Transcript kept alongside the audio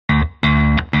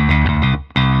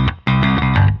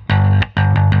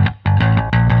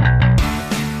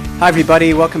Hi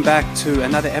everybody, welcome back to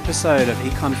another episode of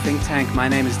Econ Think Tank. My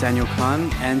name is Daniel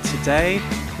Kahn, and today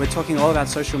we're talking all about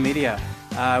social media.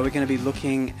 We're going to be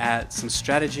looking at some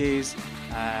strategies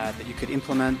that you could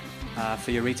implement for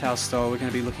your retail store. We're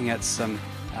going to be looking at some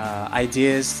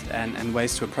ideas and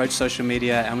ways to approach social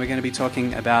media, and we're going to be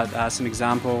talking about some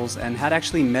examples and how to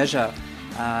actually measure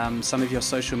some of your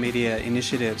social media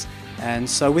initiatives. And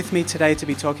so with me today to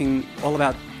be talking all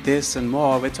about this and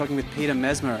more, we're talking with Peter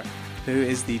Mesmer, who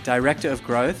is the Director of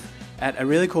Growth at a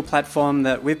really cool platform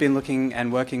that we've been looking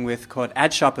and working with called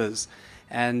Ad Shoppers.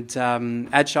 And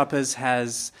Ad Shoppers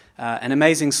has an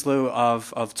amazing slew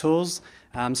of tools.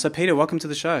 So Peter, welcome to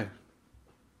the show.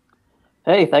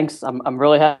 Hey, thanks. I'm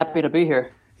really happy to be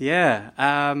here.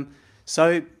 Yeah.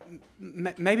 So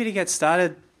maybe to get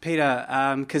started, Peter,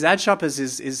 because Ad Shoppers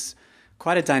is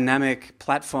quite a dynamic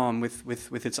platform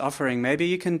with its offering. Maybe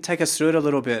you can take us through it a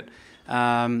little bit.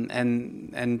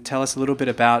 And tell us a little bit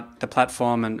about the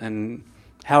platform and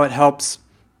how it helps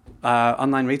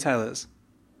online retailers.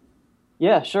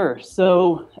 Yeah, sure.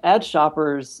 So Ad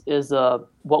Shoppers is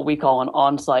what we call an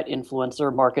on-site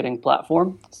influencer marketing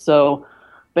platform. So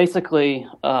basically,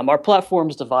 our platform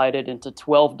is divided into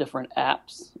 12 different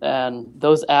apps, and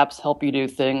those apps help you do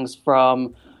things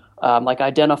from like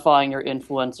identifying your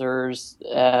influencers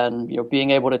and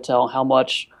being able to tell how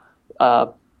much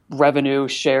revenue,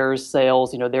 shares,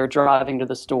 sales, they're driving to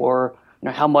the store,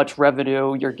 how much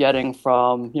revenue you're getting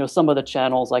from, some of the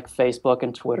channels like Facebook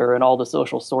and Twitter and all the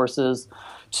social sources,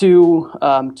 to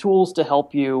tools to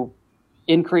help you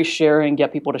increase sharing,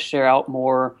 get people to share out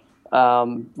more,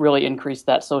 really increase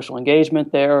that social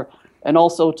engagement there, and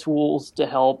also tools to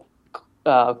help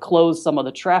close some of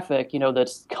the traffic,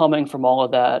 that's coming from all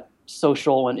of that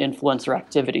social and influencer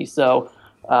activity. So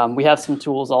we have some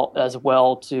tools as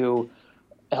well to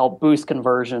help boost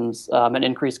conversions and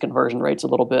increase conversion rates a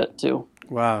little bit too.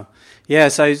 Wow. Yeah.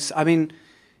 So, I mean,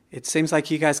 it seems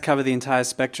like you guys cover the entire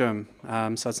spectrum.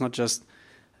 So it's not just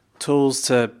tools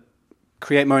to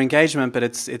create more engagement, but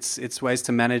it's ways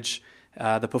to manage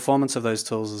the performance of those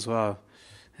tools as well.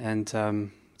 And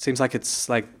it seems like it's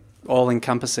like all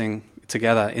encompassing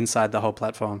together inside the whole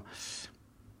platform.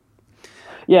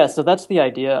 Yeah. So that's the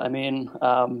idea. I mean,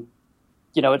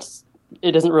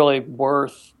 it isn't really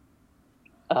worth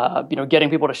getting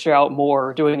people to share out more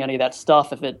or doing any of that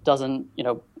stuff if it doesn't,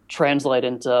 translate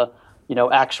into,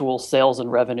 actual sales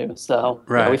and revenue. So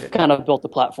right. We've kind of built the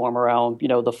platform around,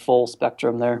 the full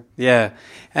spectrum there. Yeah.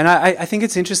 And I think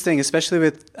it's interesting, especially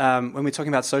with when we're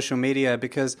talking about social media,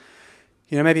 because,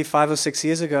 maybe 5 or 6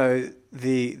 years ago,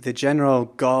 the general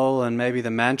goal and maybe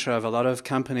the mantra of a lot of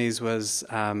companies was,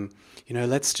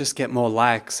 let's just get more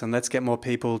likes and let's get more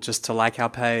people just to like our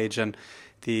page. And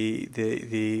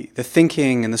the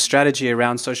thinking and the strategy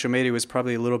around social media was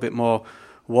probably a little bit more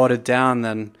watered down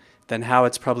than how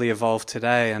it's probably evolved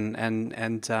today. And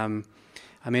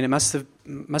I mean, it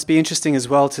must be interesting as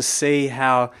well to see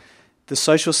how the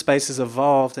social space has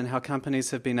evolved and how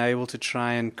companies have been able to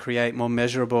try and create more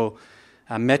measurable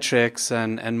metrics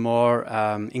and more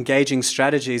engaging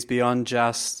strategies beyond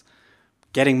just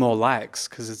getting more likes,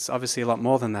 because it's obviously a lot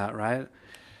more than that, right?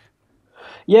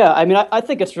 Yeah, I mean, I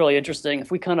think it's really interesting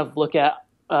if we kind of look at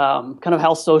kind of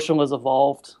how social has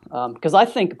evolved. Because I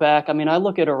think back, I mean, I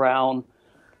look at around,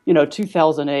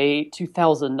 2008,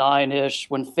 2009-ish,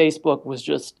 when Facebook was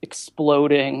just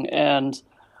exploding. And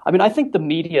I mean, I think the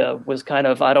media was kind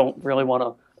of, I don't really want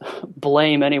to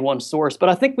blame any one source, but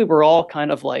I think we were all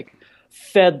kind of like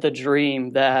fed the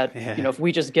dream that, if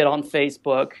we just get on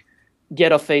Facebook,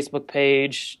 get a Facebook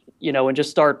page, and just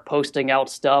start posting out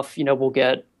stuff, we'll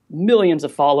get millions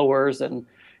of followers and,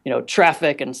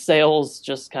 traffic and sales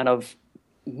just kind of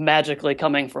magically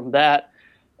coming from that.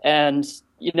 And,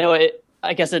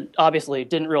 I guess it obviously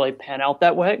didn't really pan out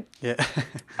that way. Yeah.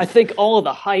 I think all of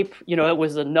the hype, it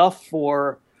was enough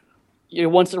for,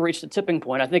 once it reached the tipping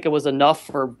point, I think it was enough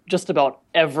for just about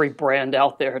every brand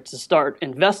out there to start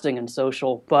investing in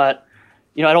social. But,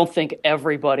 I don't think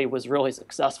everybody was really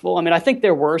successful. I mean, I think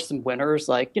there were some winners,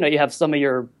 like, you have some of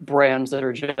your brands that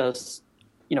are just,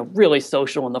 really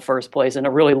social in the first place, and it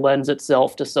really lends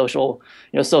itself to social,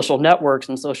 social networks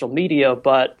and social media.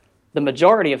 But the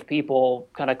majority of people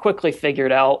kind of quickly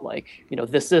figured out, like,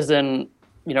 this isn't,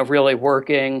 really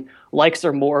working. Likes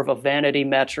are more of a vanity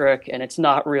metric, and it's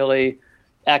not really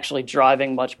actually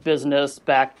driving much business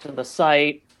back to the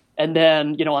site. And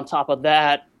then, on top of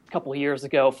that, a couple of years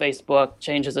ago, Facebook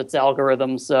changes its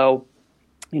algorithm. So,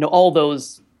 all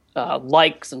those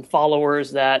likes and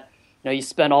followers that, you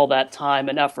spend all that time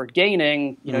and effort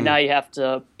gaining, now you have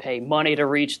to pay money to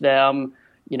reach them.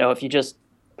 If you just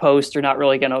post, you're not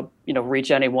really going to,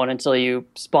 reach anyone until you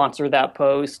sponsor that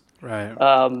post. Right.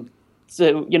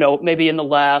 So, maybe in the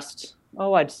last,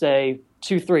 I'd say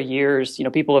 2, 3 years,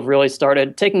 people have really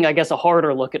started taking, I guess, a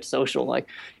harder look at social. Like,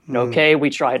 okay, we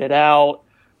tried it out,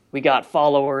 we got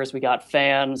followers, we got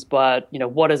fans, but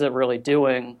what is it really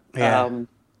doing? Yeah.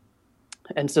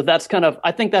 And so that's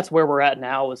I think that's where we're at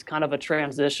now, is kind of a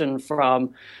transition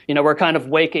from, we're kind of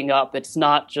waking up. It's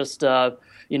not just a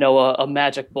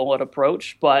magic bullet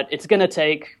approach, but it's going to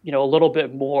take, a little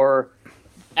bit more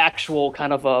actual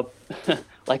kind of a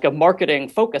like a marketing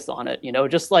focus on it,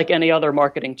 just like any other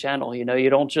marketing channel. You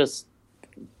don't just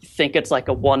think it's like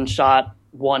a one shot,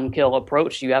 one kill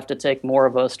approach. You have to take more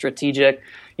of a strategic,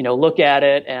 look at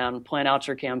it and plan out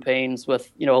your campaigns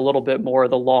with, a little bit more of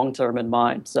the long term in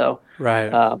mind. So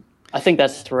right. I think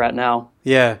that's where we're at now.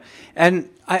 Yeah. And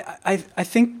I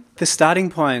think the starting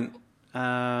point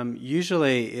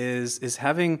usually is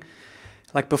having,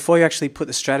 like, before you actually put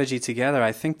the strategy together,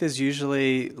 I think there's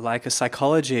usually like a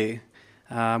psychology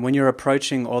when you're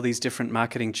approaching all these different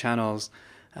marketing channels.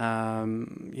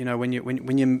 When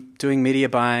you're doing media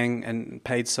buying and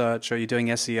paid search, or you're doing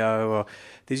SEO, or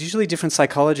there's usually different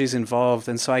psychologies involved.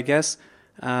 And so I guess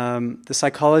the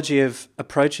psychology of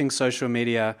approaching social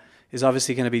media is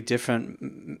obviously going to be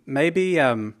different. Maybe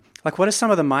like, what are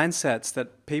some of the mindsets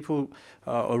that people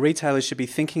or retailers should be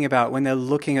thinking about when they're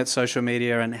looking at social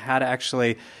media, and how to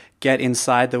actually get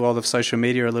inside the world of social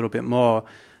media a little bit more?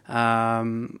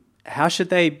 How should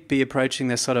they be approaching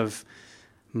this sort of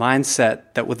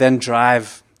mindset that will then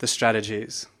drive the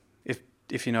strategies,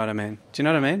 if you know what I mean? Do you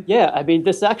know what I mean? Yeah, I mean,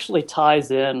 this actually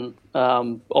ties in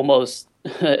almost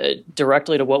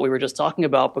directly to what we were just talking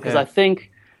about, because I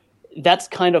think that's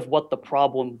kind of what the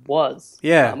problem was.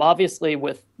 Yeah. Obviously,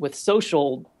 with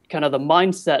social, kind of the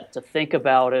mindset to think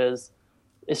about is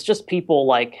it's just people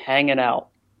like hanging out,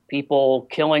 people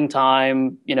killing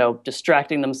time,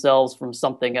 distracting themselves from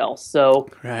something else. So,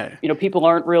 right. People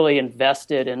aren't really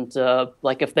invested into,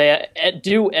 like, if they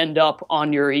do end up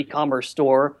on your e-commerce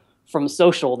store from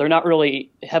social, they're not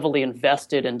really heavily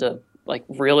invested into, like,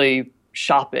 really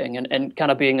shopping and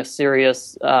kind of being a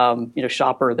serious,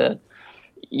 shopper that,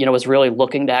 is really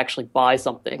looking to actually buy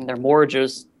something. They're more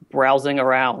just browsing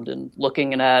around and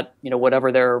looking at, whatever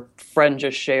their friend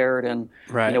just shared, and,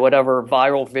 right. Whatever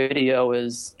viral video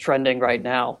is trending right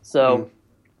now. So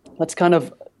that's kind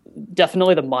of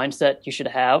definitely the mindset you should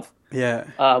have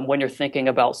when you're thinking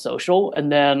about social. And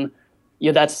then,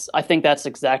 I think that's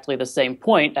exactly the same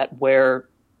point at where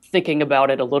thinking about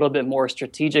it a little bit more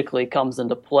strategically comes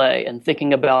into play, and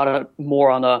thinking about it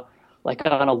more on a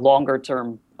longer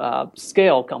term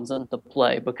scale comes into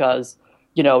play, because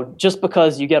just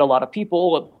because you get a lot of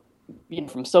people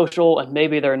from social and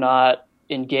maybe they're not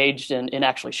engaged in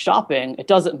actually shopping, it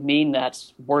doesn't mean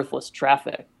that's worthless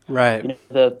traffic. Right.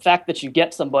 The fact that you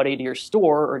get somebody to your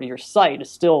store or to your site is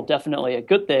still definitely a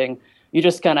good thing. You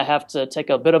just kind of have to take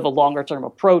a bit of a longer term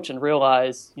approach and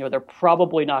realize, they're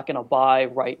probably not going to buy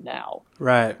right now.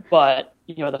 Right. But,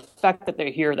 the fact that they're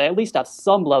here, they at least have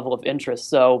some level of interest.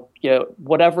 So,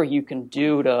 whatever you can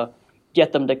do to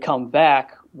get them to come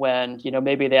back when,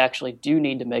 maybe they actually do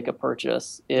need to make a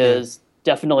purchase is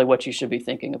definitely what you should be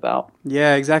thinking about.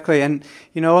 Yeah, exactly. And,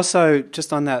 also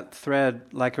just on that thread,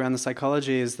 like around the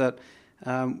psychology, is that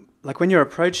like when you're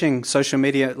approaching social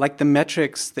media, like the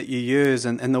metrics that you use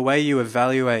and the way you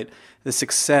evaluate the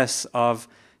success of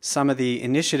some of the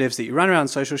initiatives that you run around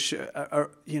social,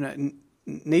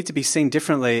 need to be seen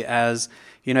differently as,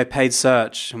 paid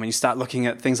search. And when you start looking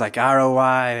at things like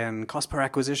ROI and cost per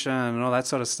acquisition and all that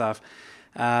sort of stuff,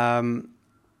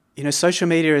 social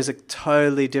media is a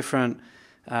totally different,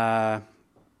 kettle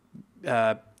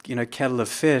of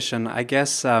fish. And I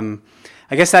guess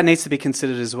that needs to be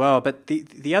considered as well. But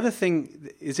the other thing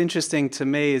is interesting to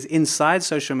me is inside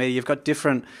social media, you've got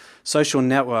different social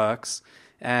networks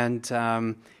and,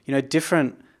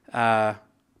 different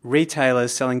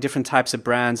retailers selling different types of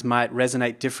brands might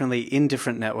resonate differently in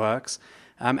different networks.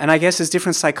 And I guess there's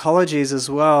different psychologies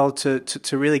as well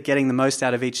to really getting the most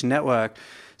out of each network.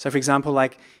 So, for example,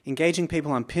 like engaging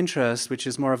people on Pinterest, which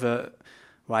is more of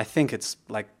I think it's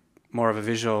like more of a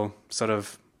visual sort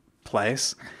of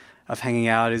place of hanging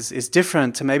out, is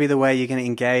different to maybe the way you're going to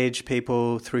engage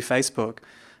people through Facebook.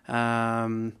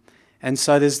 And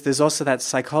so there's also that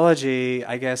psychology,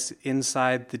 I guess,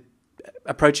 inside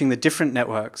approaching the different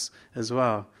networks as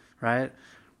well, right?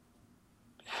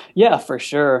 Yeah, for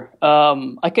sure.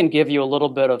 I can give you a little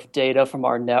bit of data from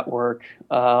our network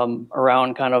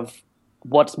around kind of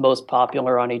what's most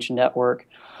popular on each network.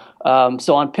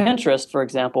 So on Pinterest, for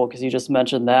example, because you just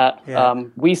mentioned that,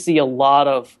 we see a lot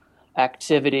of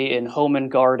activity in home and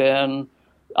garden,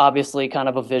 obviously kind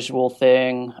of a visual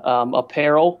thing,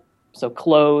 apparel, So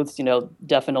clothes,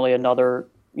 definitely another,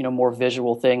 more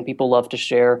visual thing. People love to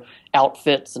share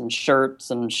outfits and shirts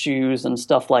and shoes and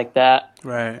stuff like that.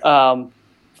 Right.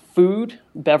 Food,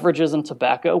 beverages, and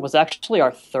tobacco was actually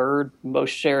our third most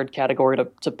shared category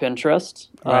to Pinterest.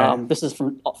 Right. This is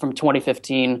from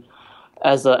 2015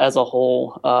 as a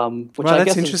whole, which Well, I that's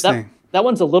guess interesting. that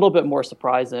one's a little bit more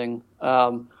surprising.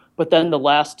 But then the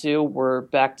last two were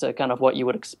back to kind of what you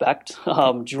would expect,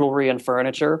 jewelry and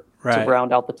furniture to Right.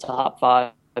 round out the top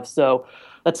five. So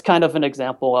that's kind of an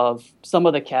example of some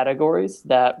of the categories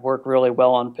that work really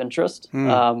well on Pinterest.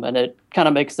 And it kind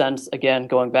of makes sense, again,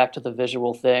 going back to the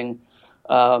visual thing.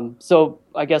 So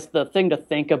I guess the thing to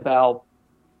think about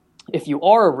if you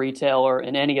are a retailer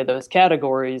in any of those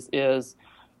categories is,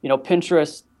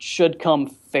 Pinterest should come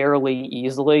fairly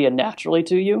easily and naturally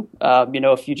to you.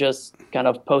 If you just kind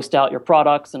of post out your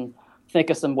products and think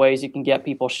of some ways you can get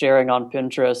people sharing on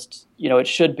Pinterest, it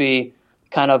should be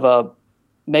kind of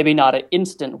maybe not an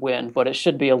instant win, but it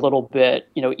should be a little bit,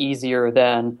 easier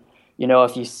than,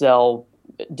 if you sell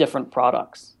different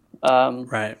products.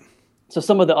 Right. So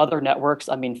some of the other networks,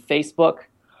 Facebook,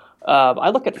 I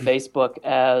look at Facebook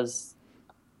as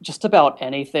just about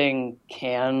anything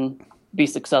can be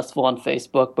successful on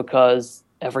Facebook because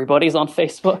everybody's on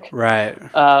Facebook. Right.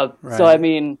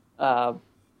 So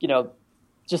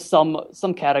just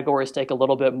some categories take a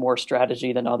little bit more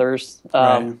strategy than others.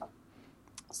 Right.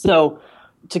 So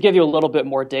to give you a little bit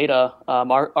more data,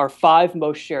 our five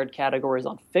most shared categories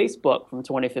on Facebook from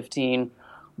 2015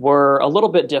 were a little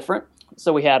bit different.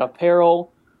 So we had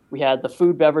apparel, we had the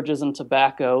food, beverages, and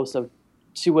tobacco. So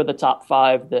two of the top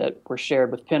five that were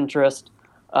shared with Pinterest.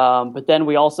 But then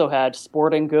we also had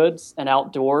sporting goods and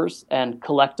outdoors and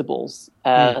collectibles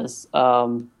as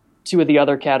two of the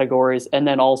other categories, and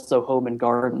then also home and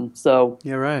garden. So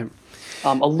Yeah, right.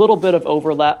 a little bit of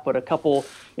overlap, but a couple,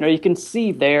 you can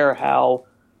see there how,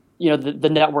 the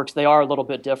networks, they are a little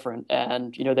bit different,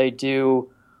 and, they do,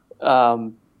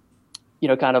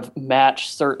 kind of match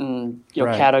certain,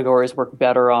 Right. categories work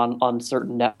better on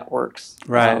certain networks.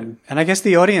 Right. And I guess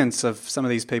the audience of some of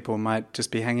these people might just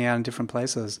be hanging out in different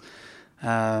places.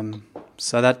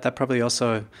 So that probably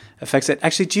also affects it.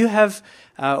 Actually, do you have,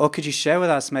 or could you share with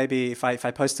us maybe if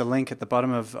I post a link at the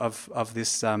bottom of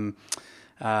this in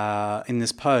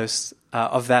this post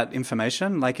of that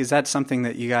information? Like, is that something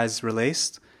that you guys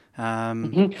released?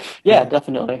 Yeah,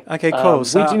 definitely. Okay, cool.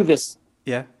 So we do this.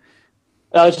 Yeah.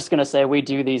 I was just going to say we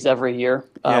do these every year.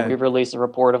 Yeah. We release a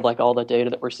report of like all the data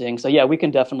that we're seeing. So yeah, we can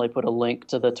definitely put a link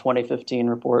to the 2015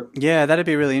 report. Yeah, that'd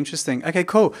be really interesting. Okay,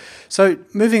 cool. So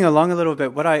moving along a little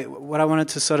bit, what I wanted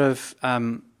to sort of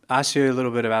ask you a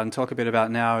little bit about and talk a bit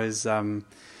about now is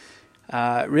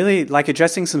really like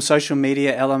addressing some social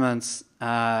media elements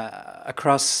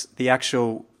across the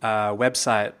actual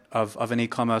website of an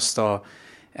e-commerce store,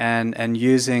 and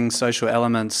using social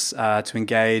elements to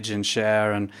engage and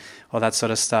share and all that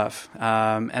sort of stuff.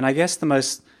 And I guess the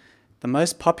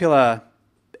most popular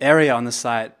area on the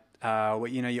site,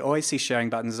 you always see sharing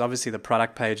buttons, is obviously the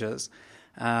product pages.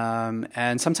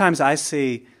 And sometimes I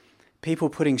see people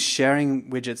putting sharing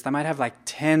widgets. They might have like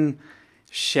 10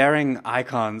 sharing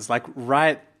icons, like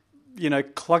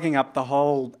clogging up the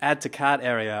whole add to cart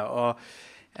area.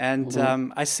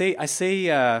 I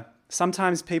see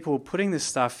sometimes people putting this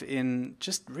stuff in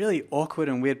just really awkward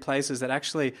and weird places that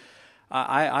actually,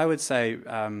 I would say,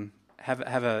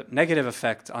 have a negative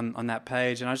effect on that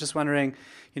page. And I was just wondering,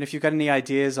 if you've got any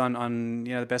ideas on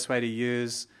the best way to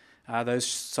use those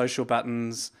social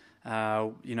buttons,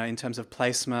 in terms of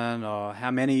placement or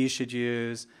how many you should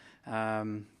use,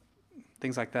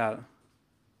 things like that.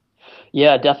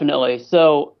 Yeah, definitely.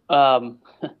 So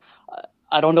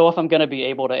I don't know if I'm going to be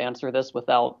able to answer this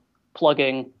without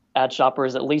plugging ad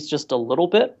shoppers at least just a little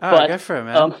bit. But go for it,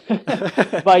 man.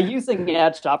 By using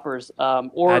ad shoppers,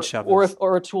 Ad shoppers.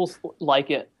 or tools like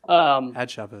it. Ad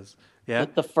shoppers. Yeah.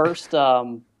 The first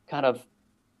kind of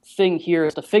thing here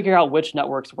is to figure out which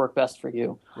networks work best for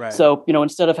you. Right. So,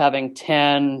 instead of having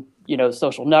 10,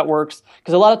 social networks,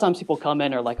 because a lot of times people come in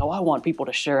and are like, oh, I want people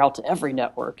to share out to every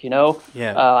network,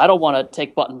 Yeah. I don't want to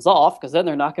take buttons off because then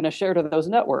they're not going to share to those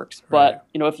networks. Right.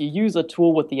 But, if you use a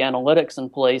tool with the analytics in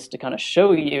place to kind of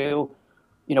show you,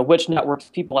 which networks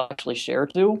people actually share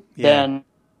to, then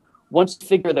once you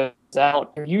figure those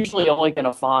out, you're usually only going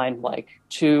to find like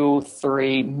 2,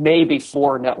 3, maybe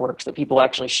 4 networks that people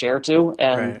actually share to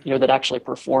and, Right. that actually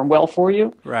perform well for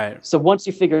you. Right. So once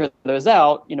you figure those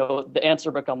out, the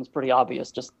answer becomes pretty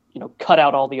obvious. Just, cut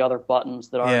out all the other buttons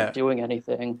that aren't doing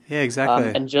anything. Yeah,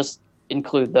 exactly. And just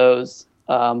include those.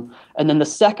 And then the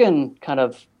second kind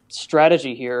of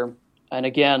strategy here, and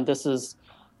again, this is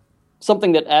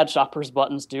something that ad shoppers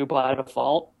buttons do by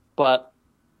default, but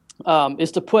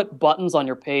is to put buttons on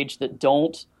your page that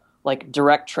don't like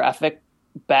direct traffic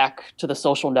back to the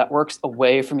social networks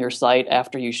away from your site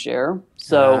after you share.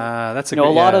 So, that's a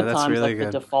lot of that's times, really like the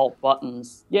good. default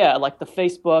buttons, yeah, like the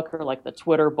Facebook or like the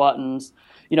Twitter buttons,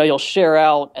 you'll share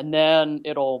out and then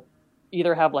it'll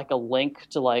either have like a link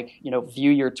to like,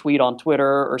 view your tweet on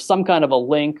Twitter or some kind of a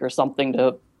link or something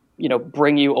to,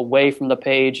 bring you away from the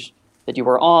page that you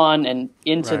were on and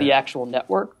into the Right. actual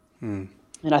network. And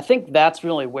I think that's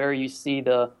really where you see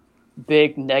the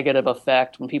big negative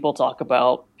effect when people talk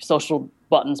about social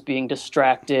buttons being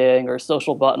distracting or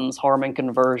social buttons harming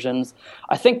conversions.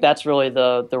 I think that's really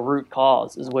the root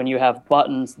cause is when you have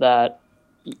buttons that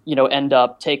end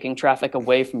up taking traffic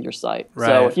away from your site. Right.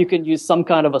 So if you can use some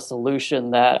kind of a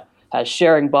solution that has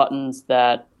sharing buttons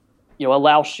that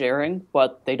allow sharing,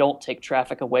 but they don't take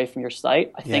traffic away from your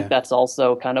site, I think that's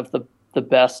also kind of the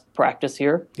best practice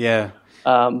here. Yeah.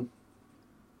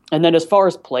 And then as far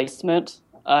as placement,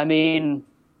 I mean,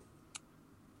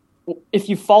 if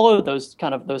you follow those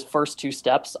first two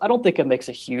steps, I don't think it makes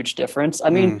a huge difference. I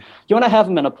mean, you want to have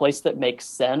them in a place that makes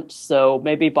sense. So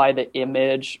maybe by the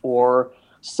image or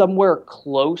somewhere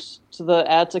close to the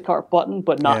add to cart button,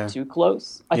 but not too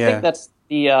close. I think that's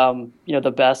the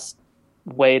the best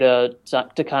way to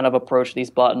kind of approach these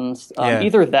buttons.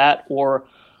 Either that or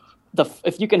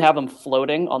if you can have them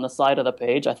floating on the side of the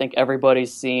page. I think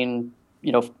everybody's seen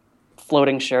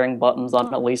floating sharing buttons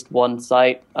on at least one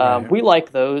site. We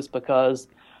like those because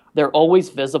they're always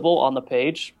visible on the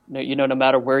page, no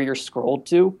matter where you're scrolled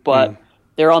to, but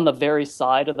they're on the very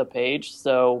side of the page.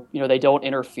 So, they don't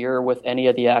interfere with any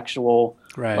of the actual,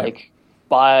 like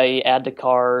buy, add to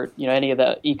cart, any of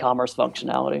the e-commerce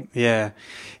functionality. Yeah.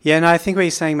 Yeah. No, I think what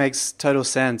you're saying makes total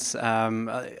sense.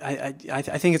 I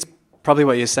think it's probably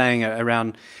what you're saying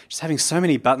around just having so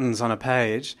many buttons on a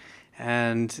page.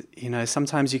 And,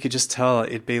 sometimes you could just tell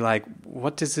it'd be like,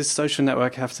 what does this social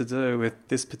network have to do with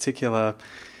this particular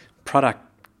product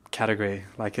category?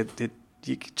 Like you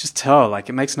could just tell, like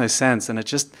it makes no sense. And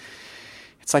it's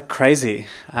like crazy.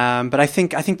 But I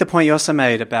think the point you also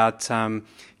made about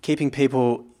keeping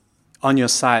people on your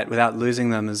site without losing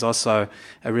them is also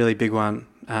a really big one.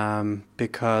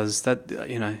 Because that,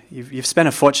 you've spent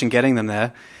a fortune getting them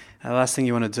there. The last thing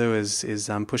you want to do is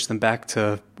push them back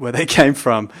to where they came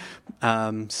from.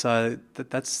 So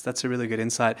that's a really good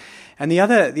insight. And the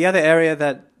other area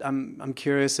that I'm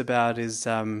curious about is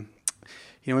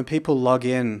when people log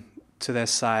in to their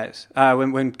site,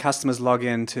 when customers log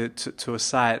in to a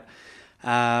site,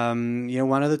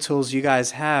 one of the tools you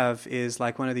guys have is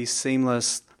like one of these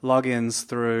seamless logins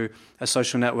through a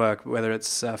social network, whether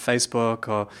it's Facebook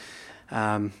or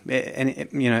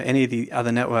any of the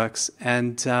other networks.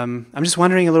 And I'm just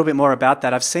wondering a little bit more about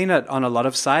that. I've seen it on a lot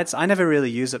of sites. I never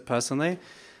really use it personally,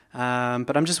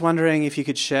 but I'm just wondering if you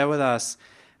could share with us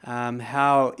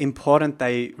how important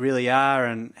they really are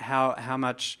and how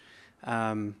much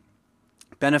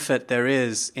benefit there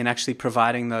is in actually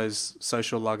providing those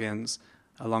social logins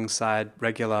alongside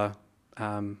regular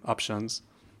options.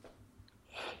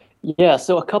 Yeah,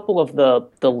 so a couple of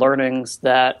the learnings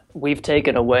that we've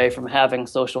taken away from having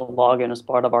social login as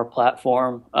part of our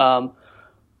platform.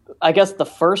 I guess the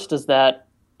first is that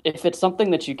if it's something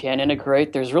that you can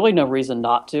integrate, there's really no reason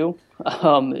not to.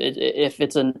 If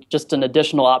it's just an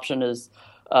additional option is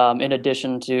in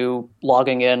addition to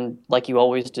logging in like you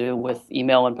always do with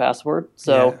email and password.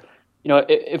 So,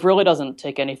 it really doesn't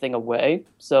take anything away.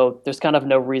 So there's kind of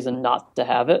no reason not to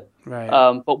have it. Right.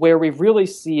 But where we really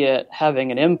see it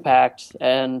having an impact,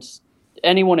 and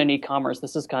anyone in e-commerce,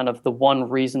 this is kind of the one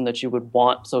reason that you would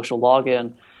want social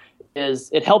login,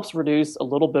 is it helps reduce a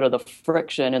little bit of the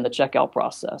friction in the checkout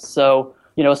process. So,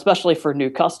 especially for new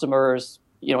customers,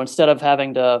 instead of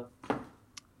having to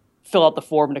fill out the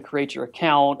form to create your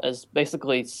account as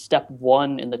basically step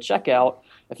one in the checkout,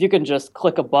 if you can just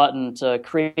click a button to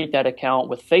create that account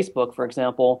with Facebook, for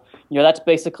example, that's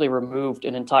basically removed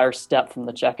an entire step from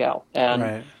the checkout.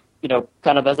 And,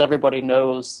 kind of as everybody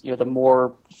knows, the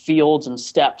more fields and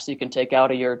steps you can take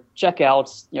out of your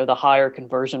checkouts, the higher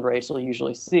conversion rates you'll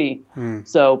usually see.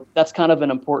 So that's kind of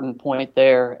an important point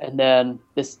there. And then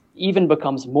this even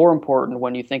becomes more important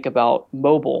when you think about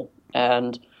mobile.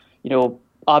 And,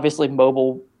 obviously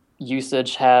mobile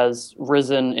usage has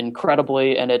risen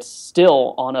incredibly, and it's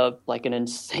still on an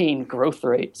insane growth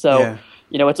rate. So,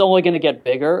 it's only going to get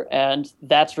bigger, and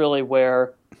that's really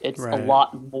where it's a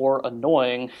lot more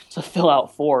annoying to fill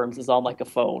out forms is on like a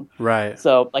phone. Right.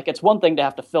 So it's one thing to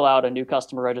have to fill out a new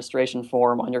customer registration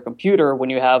form on your computer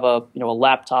when you have a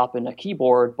laptop and a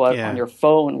keyboard, but on your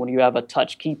phone, when you have a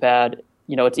touch keypad,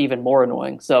 it's even more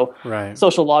annoying. So Right.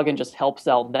 social login just helps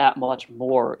out that much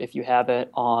more if you have it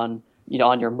on,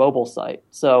 on your mobile site.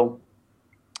 So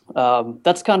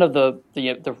that's kind of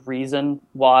the reason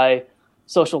why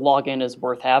social login is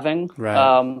worth having.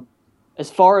 Right. As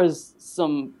far as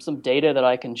some data that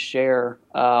I can share,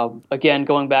 again,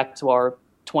 going back to our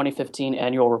 2015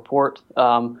 annual report,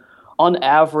 on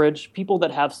average, people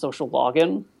that have social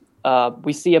login,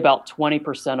 we see about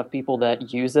 20% of people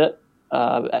that use it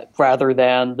rather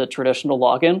than the traditional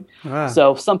login. Ah.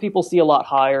 So some people see a lot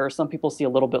higher, some people see a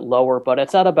little bit lower, but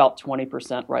it's at about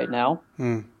 20% right now.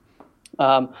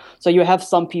 So you have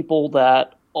some people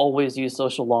that always use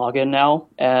social login now,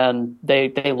 and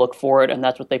they look for it, and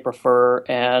that's what they prefer,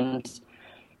 and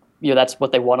that's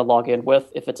what they want to log in with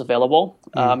if it's available.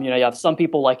 You have some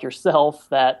people like yourself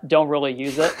that don't really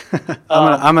use it.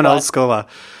 I'm an old schooler.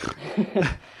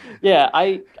 Yeah,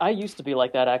 I used to be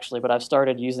like that actually, but I've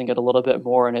started using it a little bit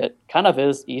more, and it kind of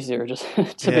is easier just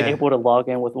to be able to log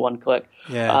in with one click.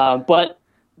 Yeah. But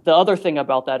the other thing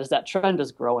about that is that trend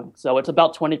is growing. So it's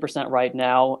about 20% right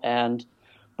now,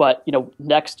 but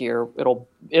next year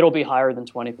it'll be higher than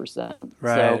 20%.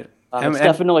 Right. So it's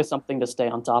definitely something to stay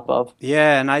on top of.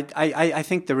 Yeah, and I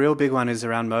think the real big one is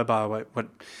around mobile.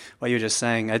 What you were just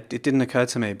saying, it didn't occur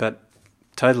to me, but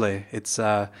totally, it's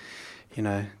the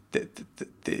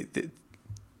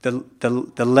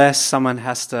less someone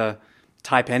has to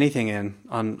type anything in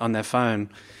on their phone,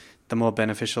 the more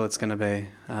beneficial it's going to be.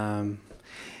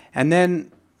 And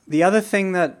then the other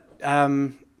thing that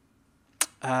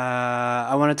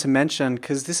I wanted to mention,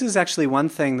 because this is actually one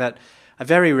thing that I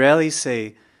very rarely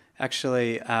see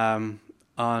actually in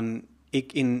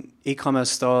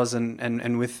e-commerce stores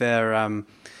and with their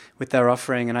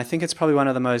offering, and I think it's probably one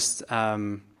of the most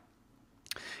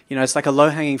it's like a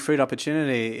low-hanging fruit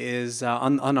opportunity is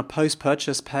on a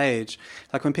post-purchase page.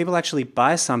 Like when people actually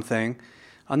buy something,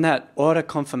 on that order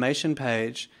confirmation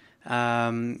page,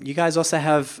 you guys also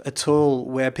have a tool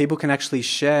where people can actually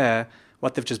share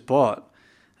what they've just bought,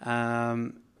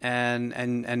 and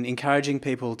encouraging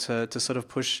people to sort of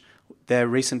push their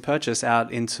recent purchase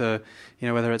out into,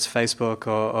 whether it's Facebook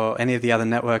or any of the other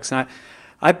networks. And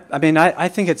I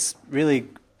think it's really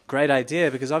great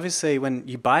idea, because obviously when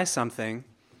you buy something,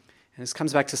 and this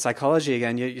comes back to psychology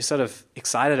again, you're sort of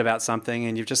excited about something,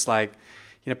 and you've just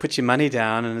put your money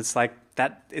down, and it's like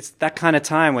that. It's that kind of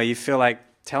time where you feel like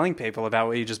telling people about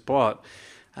what you just bought.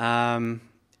 And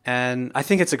I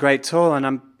think it's a great tool,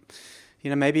 and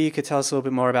maybe you could tell us a little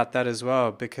bit more about that as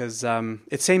well, because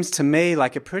it seems to me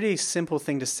like a pretty simple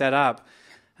thing to set up,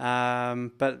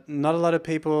 but not a lot of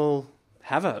people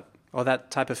have it, or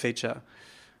that type of feature.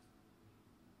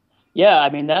 Yeah, I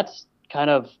mean, that's kind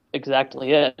of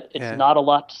exactly it. It's not a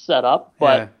lot to set up,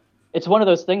 but it's one of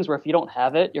those things where if you don't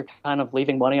have it, you're kind of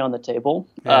leaving money on the table.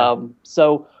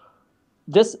 So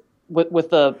this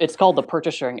it's called the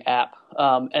purchase sharing app,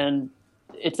 and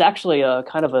it's actually I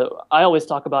always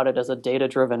talk about it as a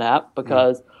data-driven app,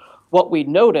 because what we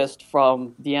noticed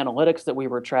from the analytics that we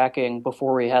were tracking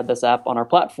before we had this app on our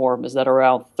platform is that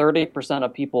around 30%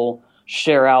 of people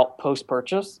share out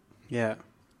post-purchase. Yeah.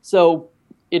 So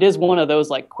it is one of those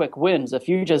like quick wins. If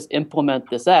you just implement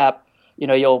this app,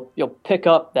 you'll pick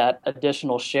up that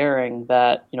additional sharing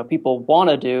that people want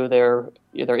to do.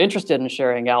 They're interested in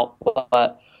sharing out,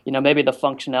 but maybe the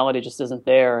functionality just isn't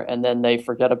there, and then they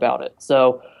forget about it.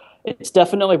 So it's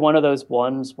definitely one of those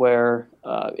ones where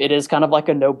it is kind of like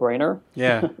a no-brainer.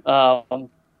 Yeah.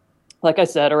 Like I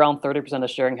said, around 30% of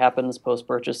sharing happens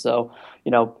post-purchase. So,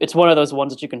 it's one of those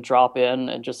ones that you can drop in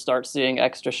and just start seeing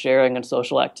extra sharing and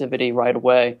social activity right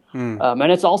away. And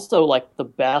it's also like the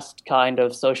best kind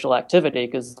of social activity,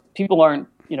 because people aren't,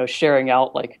 sharing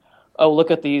out like, oh, look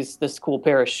at this cool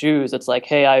pair of shoes. It's like,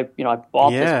 hey, I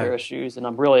bought this pair of shoes and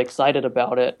I'm really excited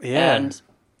about it. Yeah. And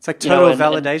it's like total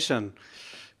validation.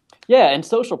 And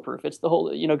social proof. It's the whole,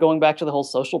 going back to the whole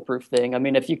social proof thing. I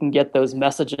mean, if you can get those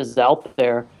messages out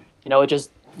there, it just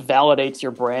validates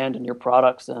your brand and your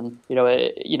products, and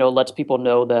it lets people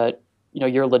know that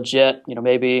you're legit.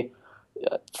 Maybe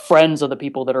friends of the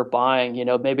people that are buying,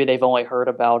 maybe they've only heard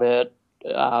about it,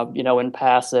 in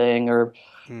passing, or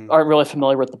aren't really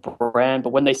familiar with the brand.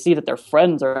 But when they see that their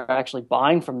friends are actually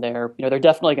buying from there, they're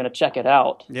definitely going to check it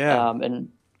out, and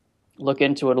look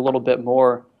into it a little bit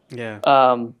more.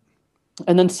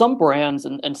 And then some brands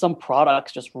and some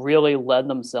products just really lend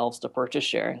themselves to purchase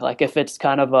sharing. Like if it's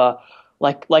kind of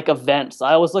like events.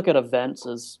 I always look at events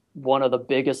as one of the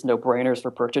biggest no-brainers for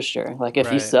purchase sharing. Like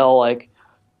if you sell like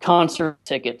concert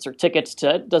tickets or tickets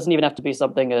to, it doesn't even have to be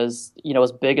something as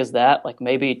as big as that. Like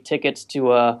maybe tickets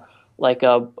to a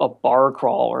bar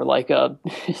crawl, or like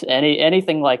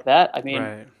anything like that. I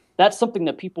mean, that's something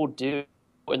that people do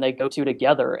and they go to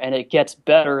together, and it gets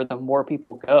better the more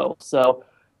people go. So,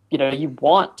 you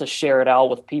want to share it out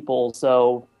with people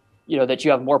so, that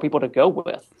you have more people to go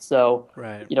with. So,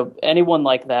 Right. anyone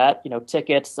like that,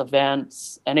 tickets,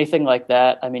 events, anything like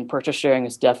that. I mean, purchase sharing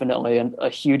is definitely a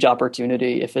huge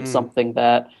opportunity if it's something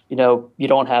that, you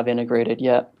don't have integrated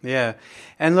yet. Yeah.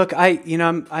 And look,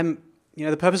 I'm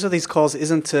the purpose of these calls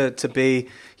isn't to be,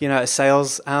 a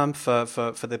sales arm for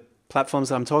the platforms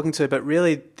that I'm talking to, but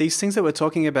really these things that we're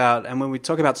talking about, and when we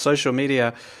talk about social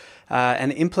media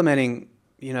and implementing,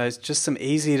 just some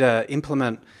easy to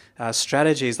implement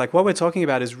strategies, like what we're talking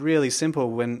about is really simple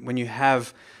when you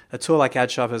have a tool like Ad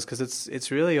Shoppers, because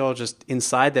it's really all just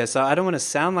inside there. So I don't want to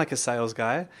sound like a sales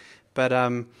guy, but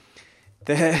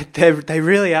they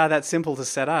really are that simple to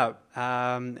set up.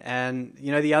 And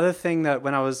the other thing that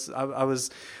when I was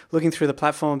looking through the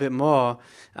platform a bit more,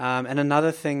 and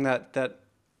another thing that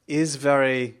is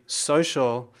very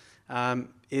social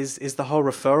is the whole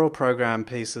referral program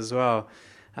piece as well.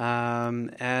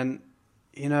 And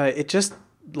it just,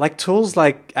 like tools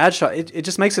like AdShot, it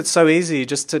just makes it so easy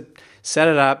just to set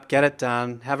it up, get it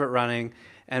done, have it running,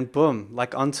 and boom,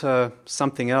 like onto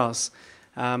something else.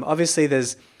 Obviously,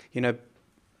 there's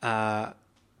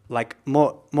like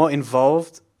more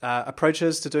involved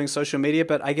approaches to doing social media,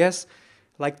 but I guess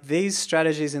like these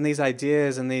strategies and these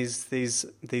ideas and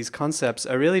these concepts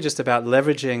are really just about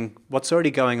leveraging what's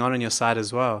already going on your site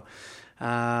as well.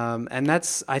 And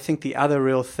that's, I think, the other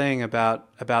real thing about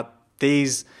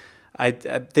these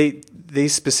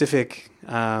specific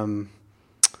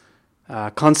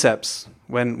concepts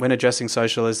when addressing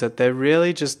social, is that they're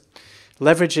really just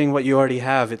leveraging what you already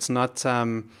have. It's not,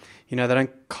 they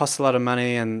don't cost a lot of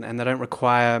money, and they don't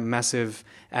require massive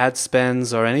ad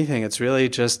spends or anything. It's really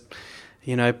just,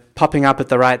 popping up at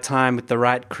the right time with the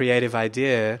right creative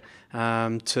idea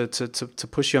to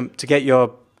push to get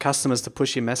your customers to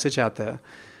push your message out there.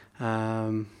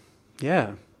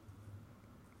 Yeah.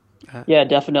 Yeah,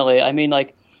 definitely. I mean,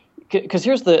 like, because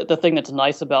here's the thing that's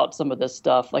nice about some of this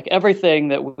stuff. Like everything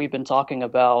that we've been talking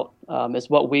about is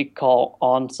what we call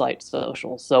on-site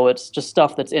social. So it's just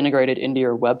stuff that's integrated into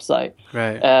your website.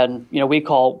 Right. And, we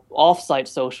call off-site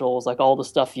socials, like all the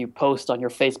stuff you post on your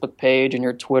Facebook page and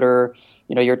your Twitter,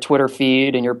 your Twitter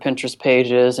feed and your Pinterest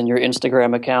pages and your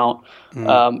Instagram account.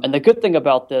 And the good thing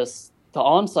about this, the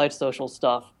on-site social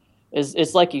stuff,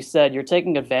 is like you said, you're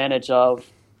taking advantage of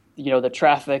the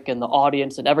traffic and the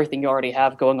audience and everything you already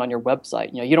have going on your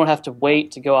website. You don't have to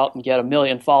wait to go out and get 1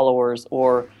 million followers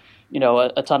or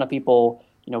a ton of people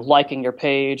liking your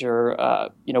page or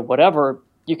whatever.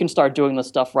 You can start doing this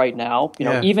stuff right now.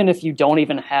 Even if you don't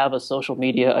even have a social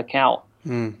media account,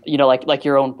 like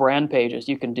your own brand pages,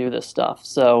 you can do this stuff.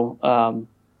 So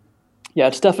yeah,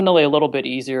 it's definitely a little bit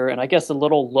easier, and I guess a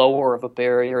little lower of a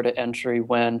barrier to entry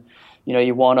when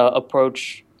you want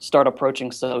to start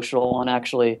approaching social and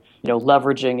actually,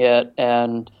 leveraging it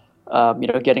and,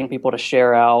 getting people to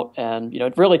share out and,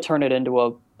 really turn it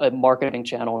into a marketing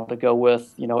channel to go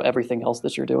with, everything else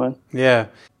that you're doing. Yeah.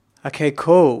 Okay,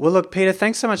 cool. Well, look, Peter,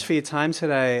 thanks so much for your time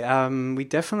today. We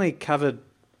definitely covered,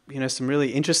 some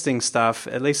really interesting stuff,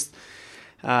 at least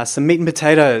some meat and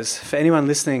potatoes for anyone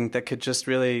listening that could just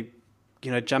really,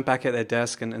 jump back at their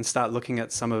desk and start looking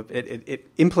at some of it,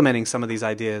 implementing some of these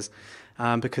ideas.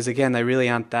 Because again, they really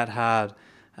aren't that hard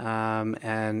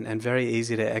and very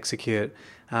easy to execute.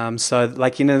 So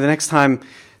like, the next time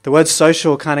the word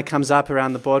social kind of comes up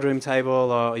around the boardroom table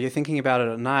or you're thinking about it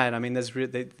at night, I mean,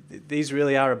 these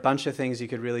really are a bunch of things you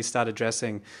could really start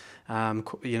addressing,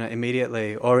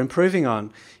 immediately or improving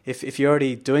on. If you're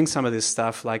already doing some of this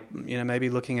stuff, like, maybe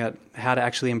looking at how to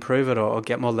actually improve it or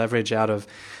get more leverage out of,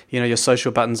 your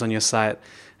social buttons on your site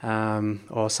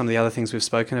or some of the other things we've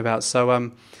spoken about.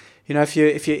 So, if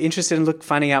you're interested in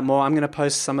finding out more, I'm going to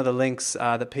post some of the links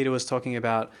that Peter was talking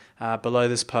about below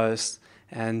this post,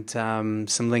 and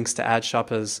some links to Ad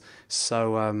Shoppers,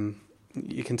 so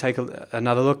you can take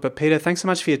another look. But Peter, thanks so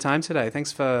much for your time today.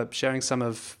 Thanks for sharing some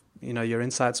of your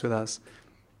insights with us.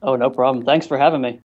 Oh, no problem. Thanks for having me.